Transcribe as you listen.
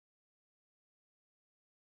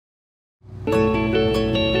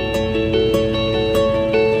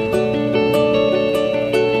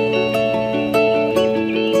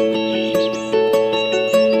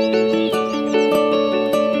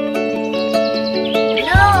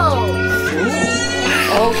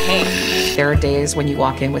hey. There are days when you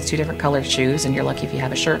walk in with 2 different colored shoes and you're lucky if you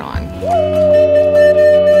have a shirt on.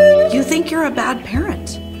 You think you're a bad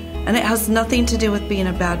parent, and it has nothing to do with being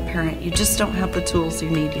a bad parent. You just don't have the tools you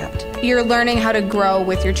need yet. You're learning how to grow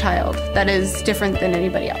with your child. That is different than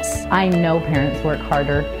anybody else. I know parents work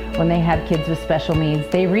harder when they have kids with special needs.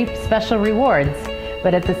 They reap special rewards,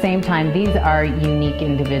 but at the same time, these are unique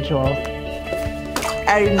individuals.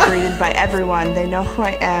 I'm greeted by everyone. They know who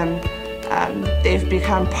I am. They've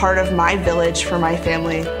become part of my village for my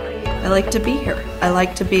family. I like to be here. I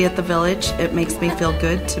like to be at the village. It makes me feel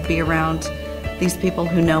good to be around these people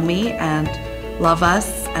who know me and love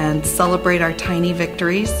us and celebrate our tiny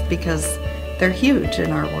victories because they're huge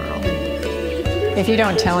in our world. If you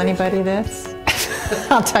don't tell anybody this,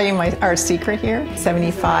 I'll tell you our secret here.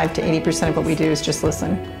 75 to 80% of what we do is just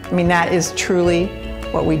listen. I mean, that is truly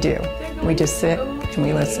what we do. We just sit and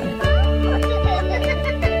we listen.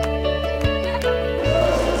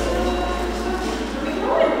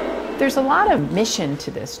 There's a lot of mission to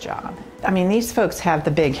this job. I mean, these folks have the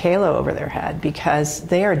big halo over their head because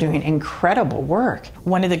they are doing incredible work.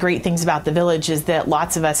 One of the great things about the village is that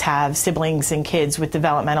lots of us have siblings and kids with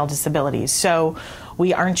developmental disabilities. So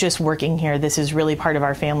we aren't just working here. This is really part of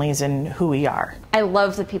our families and who we are. I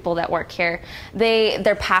love the people that work here.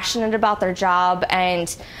 They're passionate about their job,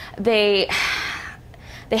 and they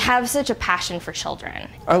have such a passion for children.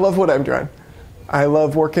 I love what I'm doing. I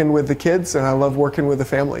love working with the kids, and I love working with the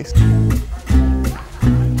families.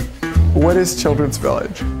 What is Children's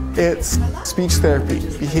Village? It's speech therapy,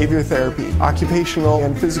 behavior therapy, occupational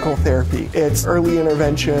and physical therapy. It's early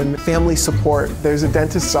intervention, family support. There's a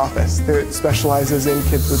dentist's office that specializes in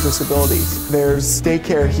kids with disabilities. There's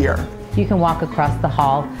daycare here. You can walk across the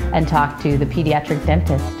hall and talk to the pediatric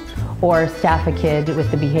dentist, or staff a kid with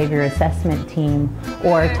the behavior assessment team,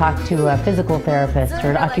 or talk to a physical therapist or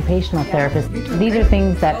an occupational therapist. These are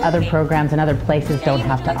things that other programs and other places don't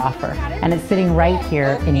have to offer. And it's sitting right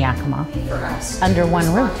here in Yakima, under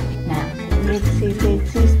one roof.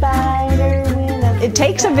 It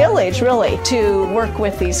takes a village, really, to work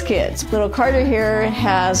with these kids. Little Carter here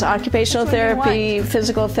has occupational therapy,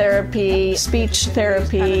 physical therapy, speech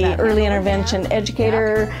therapy, early intervention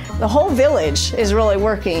educator. The whole village is really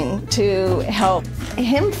working to help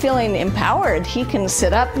him feeling empowered. He can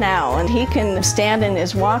sit up now and he can stand in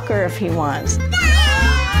his walker if he wants.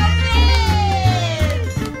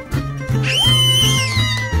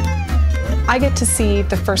 I get to see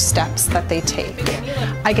the first steps that they take.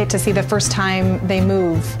 I get to see the first time they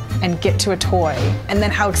move and get to a toy, and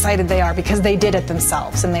then how excited they are because they did it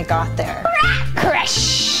themselves and they got there.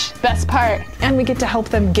 Crash! Best part. And we get to help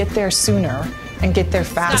them get there sooner and get there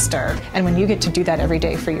faster. And when you get to do that every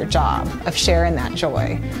day for your job, of sharing that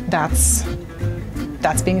joy, that's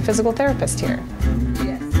being a physical therapist here.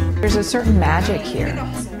 There's a certain magic here.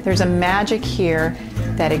 There's a magic here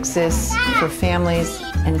that exists for families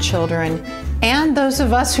and children and those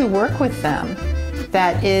of us who work with them.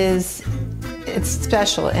 It's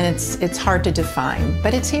special and it's hard to define,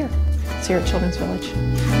 but it's here. It's here at Children's Village.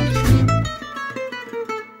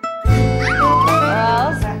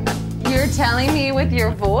 Girls, you're telling me with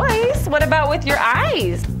your voice. What about with your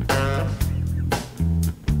eyes?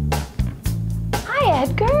 Hi,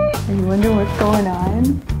 Edgar. You wonder what's going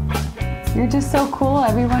on? You're just so cool.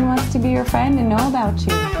 Everyone wants to be your friend and know about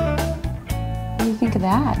you. What do you think of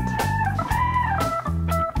that?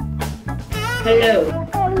 Hello.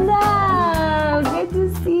 Hello. Good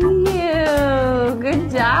to see you.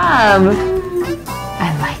 Good job.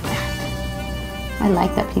 I like that. I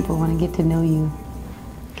like that people want to get to know you.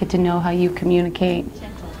 Get to know how you communicate.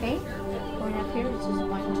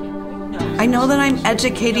 I know that I'm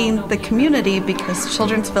educating the community because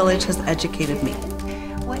Children's Village has educated me.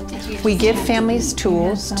 We give families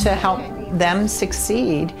tools to help them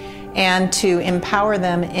succeed and to empower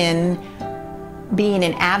them in being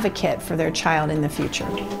an advocate for their child in the future.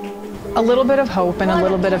 A little bit of hope and a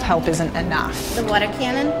little bit of help isn't enough. The water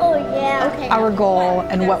cannon? Oh, yeah. Okay. Our goal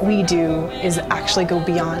and what we do is actually go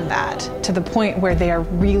beyond that to the point where they are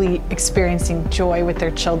really experiencing joy with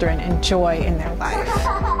their children and joy in their life.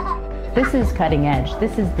 This is cutting edge.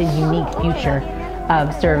 This is the unique future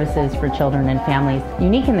of services for children and families,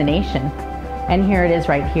 unique in the nation. And here it is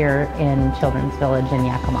right here in Children's Village in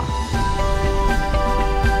Yakima.